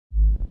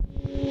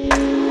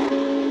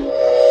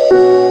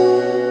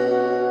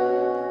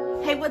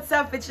what's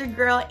up? It's your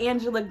girl,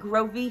 Angela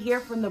Grovey,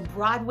 here from the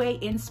Broadway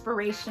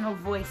Inspirational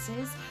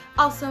Voices,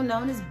 also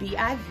known as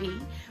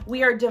BIV.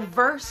 We are a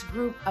diverse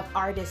group of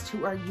artists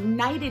who are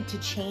united to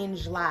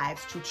change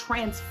lives, to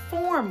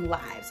transform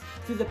lives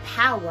through the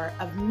power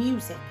of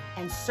music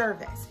and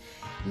service.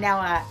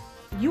 Now,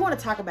 you want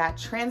to talk about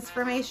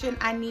transformation?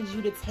 I need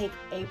you to take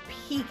a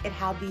peek at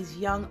how these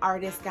young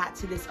artists got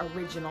to this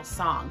original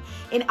song.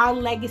 In our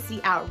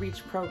legacy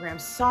outreach program,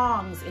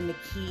 Songs in the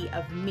Key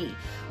of Me,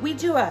 we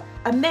do a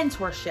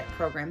mentorship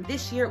program.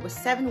 This year it was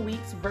 7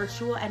 weeks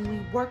virtual, and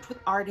we worked with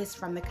artists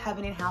from the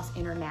Covenant House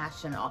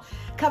International.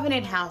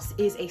 Covenant House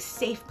is a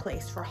safe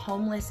place for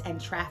homeless and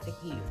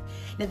trafficked youth.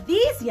 Now,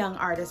 these young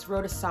artists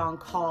wrote a song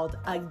called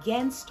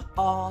Against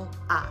All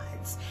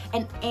Odds,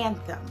 an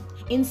anthem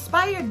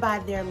inspired by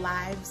their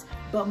lives,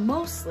 but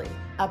mostly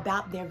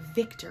about their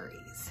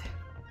victories.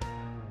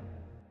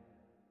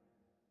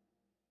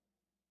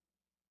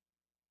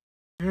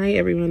 Hi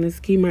everyone, it's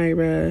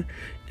Myra,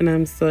 and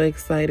I'm so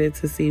excited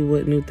to see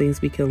what new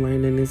things we can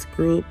learn in this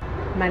group.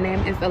 My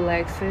name is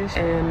Alexis,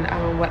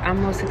 and what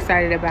I'm most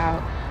excited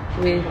about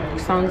with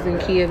Songs in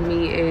Key of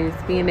Me is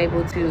being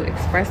able to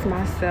express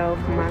myself,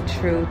 my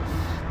truth,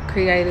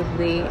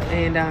 creatively,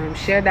 and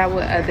share that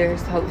with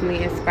others,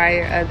 hopefully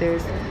inspire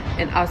others,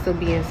 and also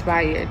be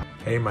inspired.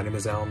 Hey, my name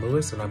is Alan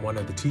Lewis, and I'm one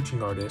of the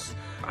teaching artists.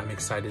 I'm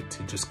excited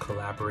to just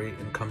collaborate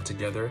and come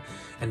together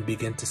and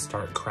begin to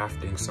start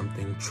crafting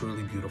something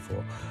truly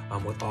beautiful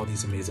with all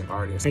these amazing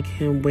artists. I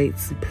can't wait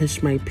to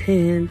push my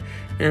pen,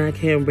 and I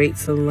can't wait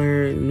to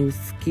learn new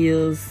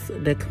skills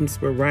that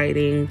comes with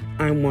writing.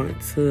 I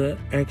want to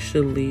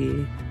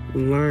actually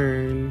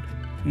learn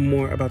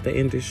more about the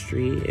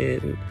industry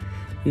and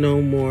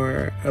know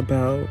more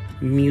about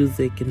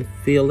music and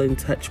feel in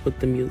touch with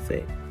the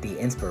music. The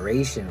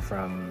inspiration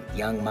from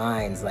young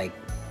minds, like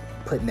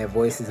putting their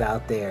voices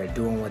out there,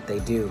 doing what they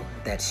do,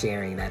 that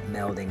sharing, that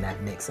melding,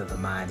 that mix of the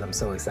minds. I'm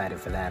so excited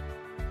for that.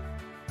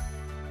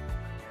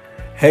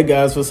 Hey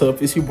guys, what's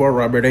up? It's your boy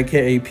Robert,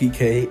 aka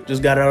PK.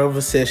 Just got out of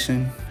a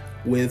session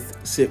with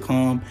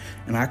sitcom,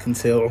 and I can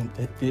tell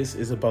that this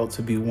is about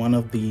to be one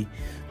of the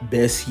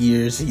best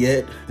years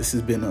yet. This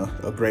has been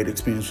a great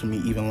experience for me,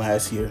 even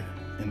last year,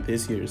 and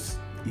this year's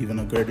even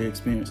a greater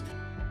experience.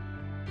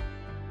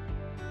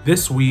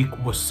 This week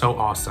was so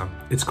awesome.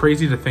 It's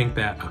crazy to think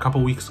that a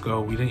couple weeks ago,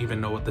 we didn't even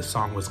know what the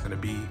song was gonna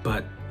be,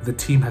 but the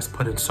team has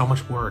put in so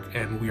much work,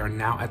 and we are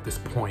now at this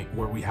point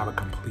where we have a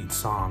complete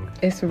song.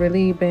 It's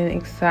really been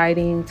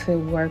exciting to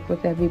work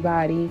with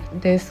everybody.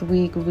 This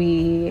week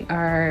we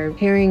are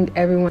hearing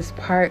everyone's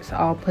parts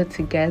all put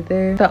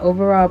together. The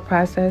overall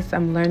process,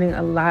 I'm learning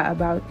a lot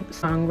about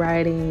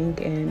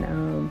songwriting,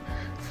 and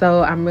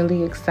so I'm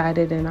really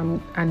excited,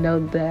 and I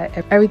know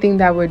that everything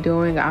that we're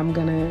doing, I'm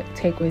gonna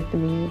take with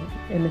me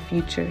in the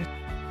future.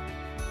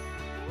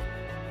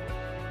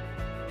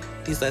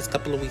 These last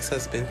couple of weeks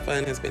has been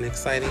fun, has been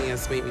exciting,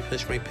 has made me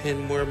push my pen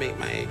more, made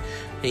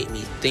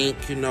me think,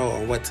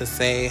 on what to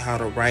say, how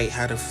to write,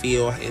 how to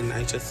feel, and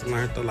I just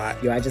learned a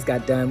lot. I just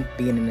got done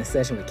being in a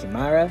session with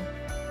Kimara.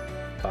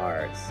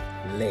 Bars,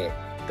 lit,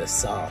 the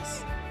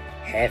sauce,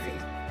 heavy.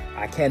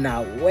 I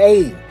cannot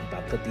wait if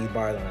I put these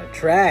bars on a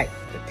track.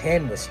 The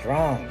pen was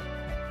strong.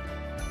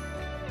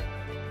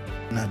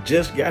 And I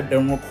just got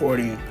done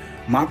recording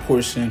my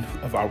portion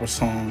of our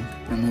song.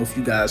 I don't know if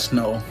you guys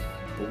know,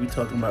 but we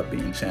talking about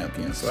being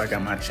champions. So I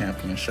got my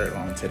champion shirt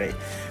on today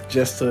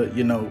just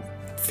to,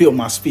 feel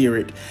my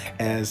spirit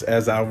as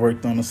I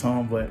worked on the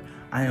song. But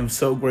I am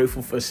so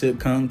grateful for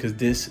sitcom because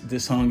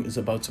this song is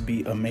about to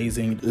be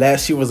amazing.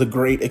 Last year was a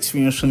great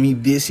experience for me.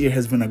 This year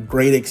has been a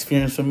great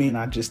experience for me, and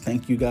I just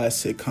thank you guys,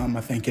 sitcom.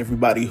 I thank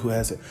everybody who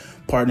has a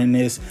part in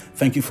this.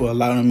 Thank you for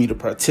allowing me to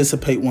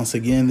participate once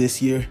again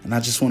this year, and I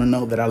just want to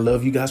know that I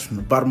love you guys from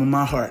the bottom of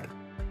my heart.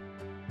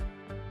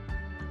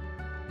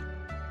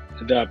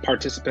 The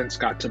participants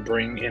got to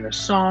bring in a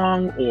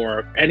song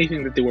or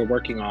anything that they were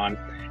working on,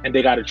 and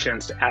they got a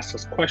chance to ask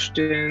us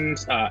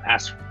questions,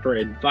 ask for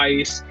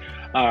advice.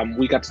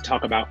 We got to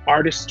talk about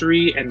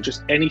artistry and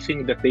just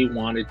anything that they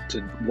wanted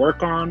to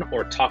work on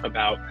or talk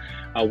about.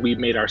 We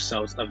made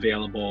ourselves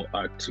available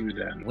to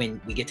them. When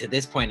we get to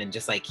this point and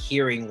just like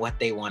hearing what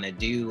they want to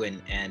do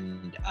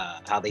and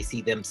how they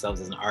see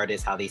themselves as an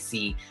artist, how they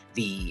see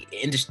the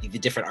industry, the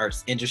different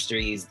arts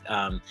industries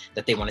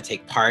that they want to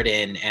take part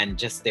in, and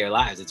just their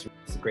lives. It's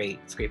a great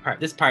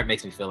part. This part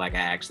makes me feel like I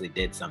actually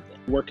did something.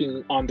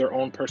 Working on their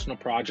own personal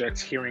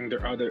projects, hearing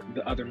the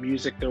other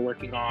music they're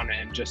working on,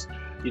 and just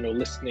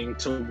listening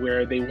to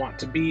where they want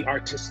to be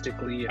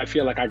artistically. I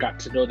feel like I got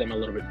to know them a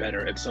little bit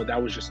better, and so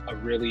that was just a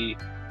really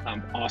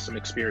awesome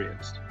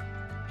experience.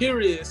 Here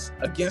is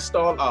Against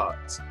All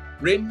Odds,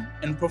 written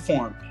and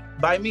performed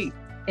by me.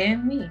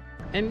 And me.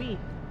 And me.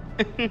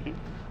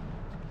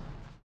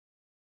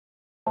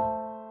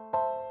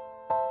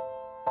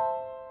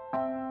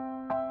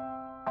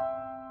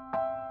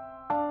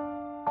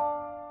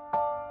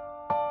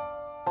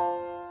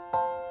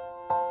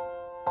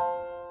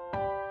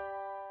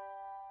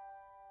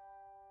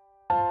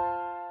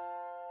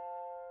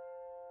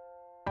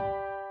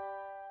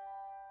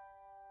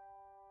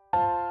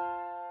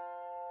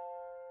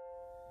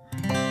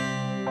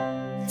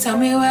 Tell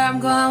me where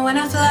I'm going when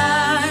I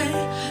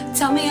fly.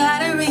 Tell me how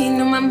to read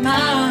in my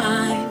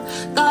mind.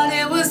 Thought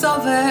it was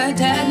over.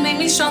 Dad made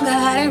me stronger.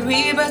 How to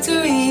read, but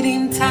to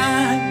reading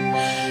time.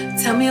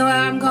 Tell me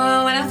where I'm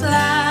going when I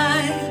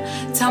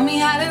fly. Tell me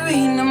how to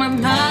read in my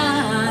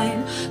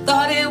mind.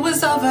 Thought it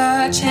was over.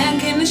 A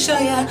chance came to show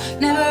ya.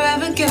 Never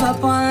ever give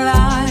up on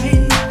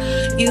life.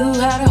 You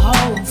had a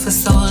hold for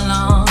so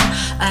long.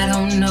 I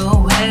don't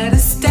know where to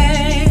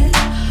stand.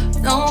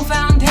 No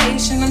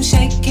foundation, I'm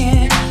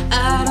shaking.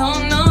 I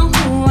don't know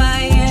who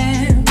I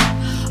am.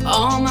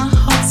 All my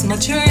hopes, my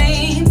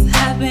dreams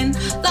have been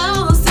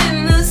lost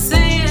in the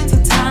sands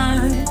of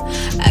time.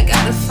 I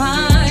gotta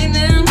find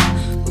them.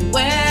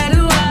 Where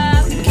do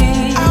I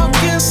begin? I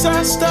guess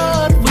I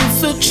start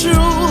with the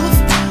truth.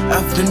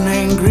 I've been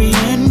angry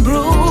and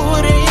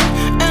brooding,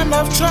 and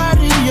I've tried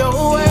it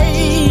your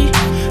way.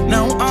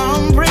 Now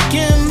I'm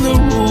breaking the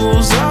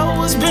rules. I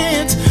was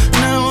bent,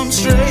 now I'm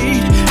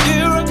straight.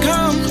 Here I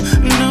come,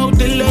 no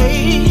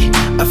delay.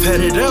 I've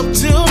had it up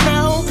till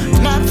now,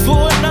 not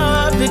for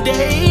another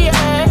day.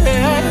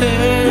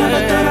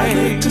 Never thought I'd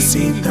live to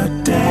see the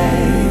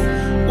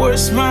day. Were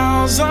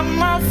smiles on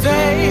my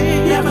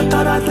face. Never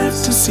thought I'd live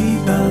to see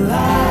the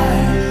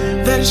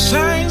light that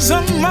shines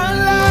on my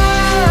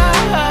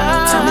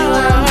life. Tell me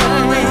where I'm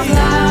going when I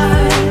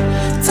fly.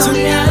 Tell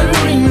me how to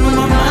read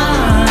my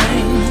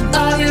mind.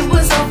 Thought it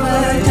was over.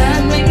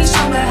 Dad made me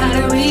stronger. How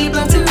to read,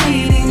 but to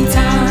reading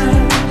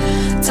time.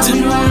 Tell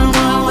me where I'm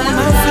going when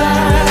I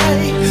fly.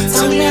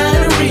 Tell me how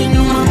to read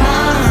my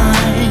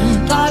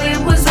mind. Thought it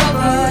was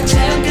over.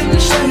 Champ, give me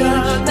sugar.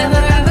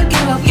 Never ever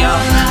give up your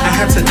life. I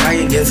had to die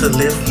again to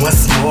live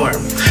once more.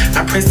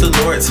 I praise the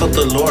Lord, told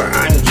the Lord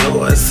I'm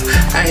yours.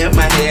 I have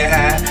my head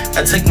high,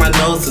 I take my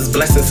nose as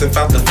blessings and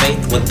found the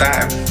faith would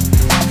die.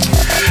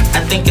 I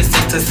think it's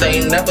safe to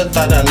say, never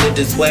thought I'd live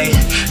this way.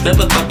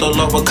 Never thought the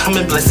Lord would come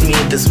and bless me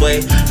this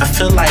way. I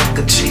feel like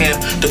a champ,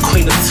 the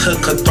queen that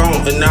took her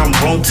throne, and now I'm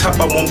on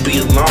top, I won't be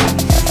alone.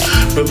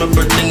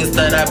 Remember things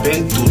that I've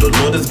been through. The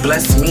Lord has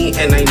blessed me,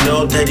 and I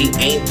know that He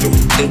ain't through.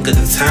 Think of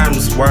the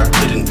times where I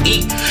couldn't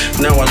eat.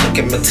 Now I look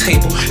at my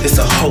table,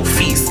 it's a whole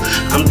feast.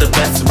 I'm the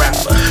best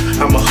rapper,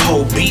 I'm a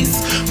whole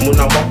beast. When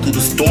I walk through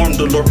the storm,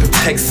 the Lord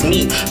protects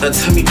me. Now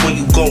tell me where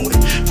you going.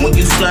 When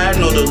you fly,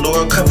 know the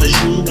Lord covers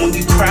you. When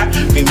you cry,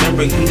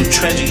 remember you the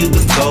treasure, you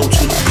the gold,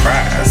 you the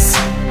prize.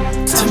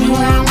 Tell me where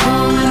I'm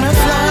going when I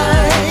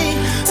fly.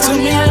 Tell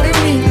me how to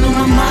read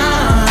my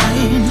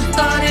mind.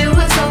 Thought it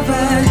was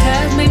over.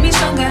 Dad made me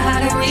stronger. How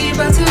to read,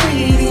 but to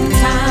reading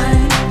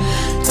time.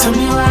 Tell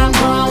me where I'm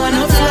going when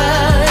I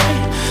fly.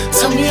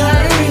 Tell me how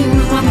to read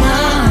my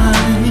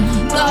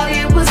mind. Thought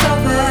it was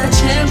over.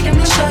 Champ came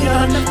to show you.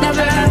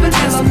 Never ever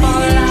give up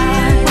on life.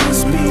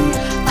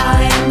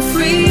 I am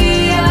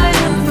free. I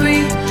am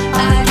free.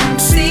 I can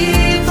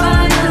see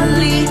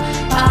finally.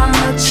 I'm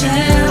a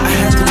champ. I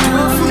had to do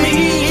it for me.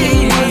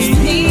 It was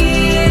me.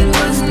 It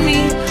was me.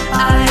 I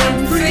am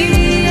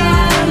free. I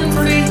am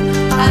free.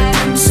 I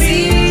can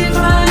see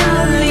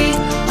finally.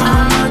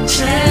 I'm a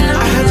champ.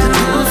 I had to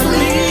do it for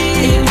me.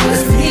 It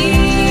was me.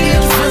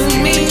 It was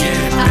me.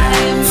 I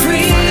am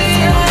free.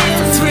 I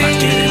am free.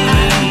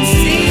 I can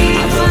see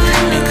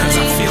finally.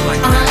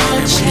 I'm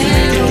a champ.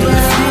 It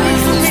was me.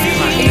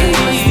 It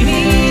was me. I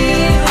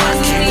am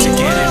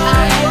free.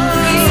 I am free.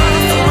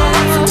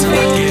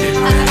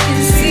 I can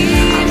see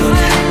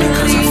finally.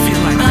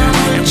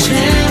 I'm a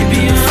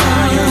champion.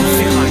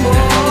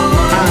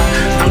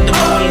 I'm the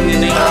queen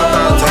and they all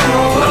bow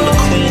down. I'm the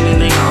queen and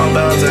they all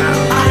bow down.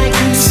 I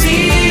can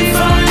see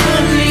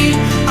finally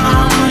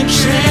I'm a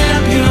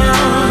champion.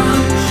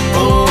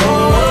 Oh,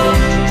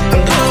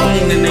 I'm the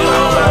queen and they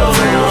all bow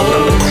down.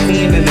 I'm the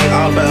queen and they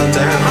all bow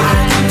down. I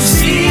can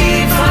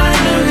see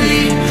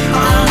finally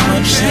I'm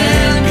a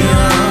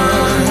champion.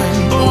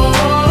 Oh,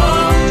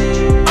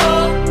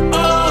 oh,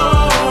 oh,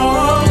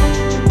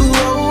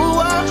 oh,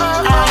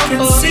 I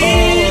can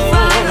see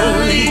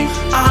finally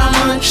I'm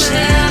a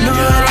champion.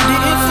 Nobody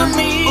did it for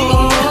me.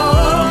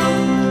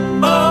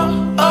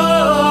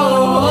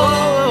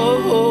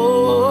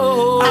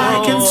 I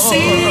can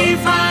see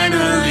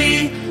finally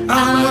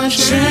I'm a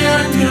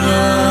champion.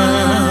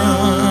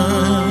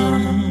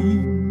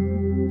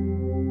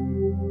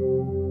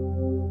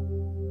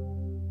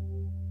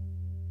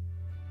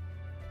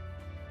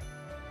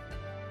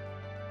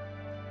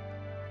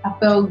 I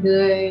felt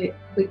good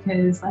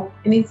because like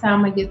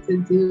anytime I get to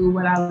do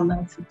what I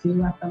love to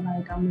do, I feel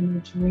like I'm in a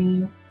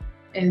dream.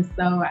 And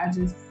so I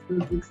just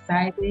was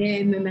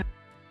excited. And then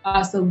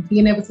also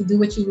being able to do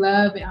what you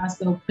love and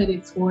also put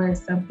it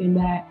towards something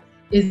that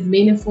is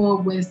meaningful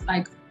was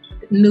like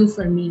new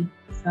for me.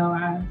 So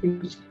I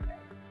appreciate that.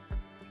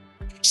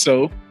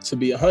 So to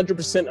be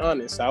 100%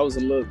 honest, I was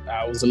a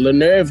little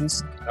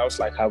nervous. I was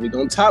like, how we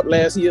gonna top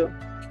last year?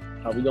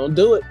 How we gonna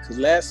do it? Because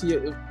last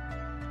year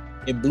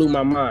it blew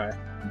my mind.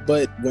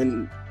 But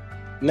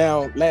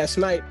last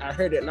night I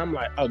heard it and I'm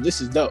like, oh,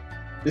 this is dope.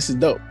 This is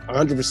dope,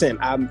 100%.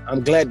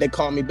 I'm glad they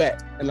called me back.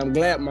 And I'm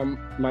glad my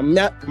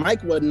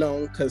mic wasn't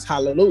on because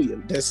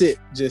hallelujah. That's it.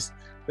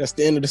 That's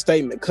the end of the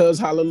statement. Cause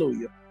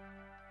hallelujah.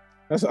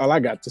 That's all I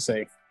got to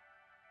say.